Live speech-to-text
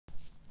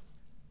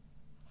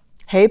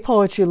Hey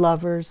poetry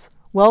lovers,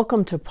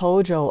 welcome to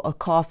Pojo, a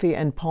coffee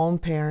and poem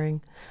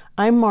pairing.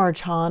 I'm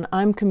Marj Hahne.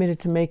 I'm committed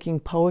to making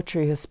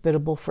poetry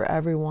hospitable for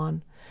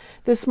everyone.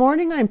 This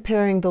morning I'm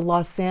pairing the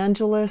Los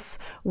Angeles,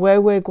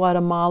 Huehue,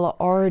 Guatemala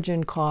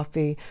origin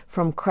coffee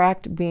from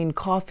Cracked Bean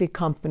Coffee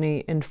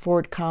Company in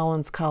Fort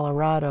Collins,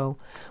 Colorado,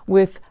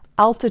 with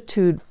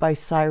Altitude by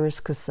Cyrus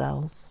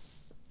Cassells.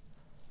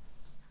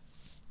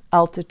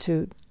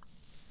 Altitude.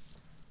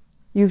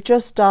 You've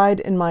just died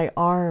in my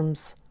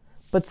arms,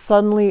 but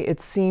suddenly it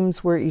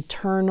seems we're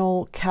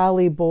eternal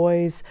Cali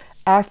boys,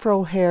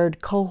 afro-haired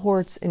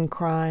cohorts in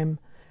crime,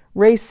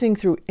 racing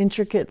through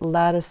intricate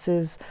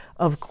lattices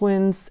of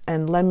quince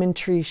and lemon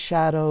tree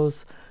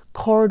shadows,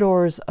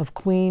 corridors of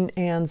Queen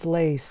Anne's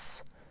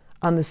lace.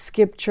 On the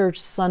skip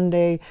church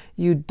Sunday,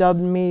 you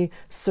dubbed me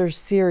Sir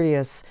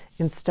Sirius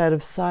instead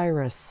of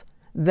Cyrus.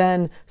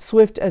 Then,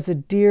 swift as a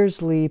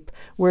deer's leap,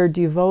 we're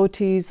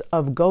devotees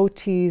of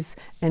goatees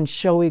and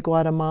showy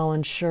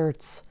Guatemalan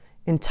shirts,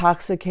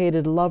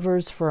 intoxicated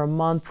lovers for a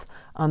month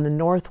on the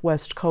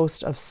northwest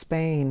coast of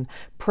Spain,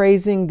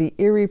 praising the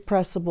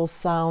irrepressible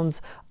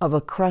sounds of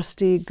a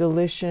crusty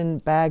Galician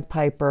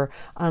bagpiper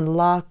on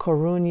La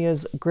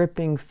Coruña's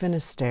gripping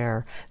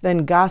Finisterre,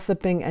 then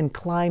gossiping and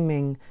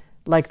climbing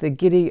like the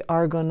giddy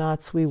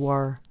Argonauts we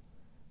were,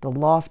 the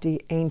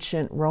lofty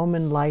ancient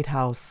Roman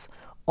lighthouse.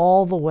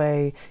 All the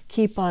way,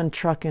 keep on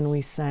truckin',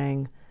 we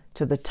sang,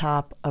 to the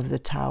top of the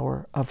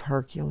Tower of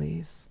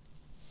Hercules.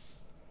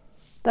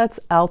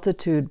 That's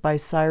Altitude by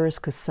Cyrus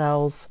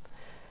Cassells,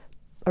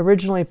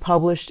 originally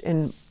published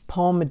in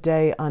Poem a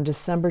Day on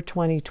December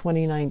 20,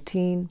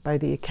 2019 by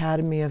the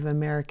Academy of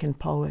American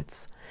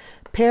Poets,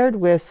 paired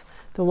with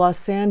the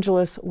Los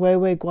Angeles,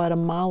 Huehue,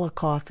 Guatemala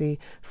coffee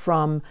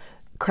from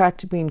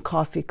Cracked Bean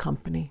Coffee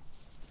Company.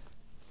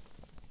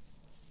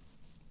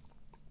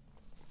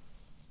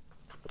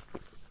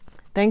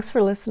 Thanks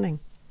for listening.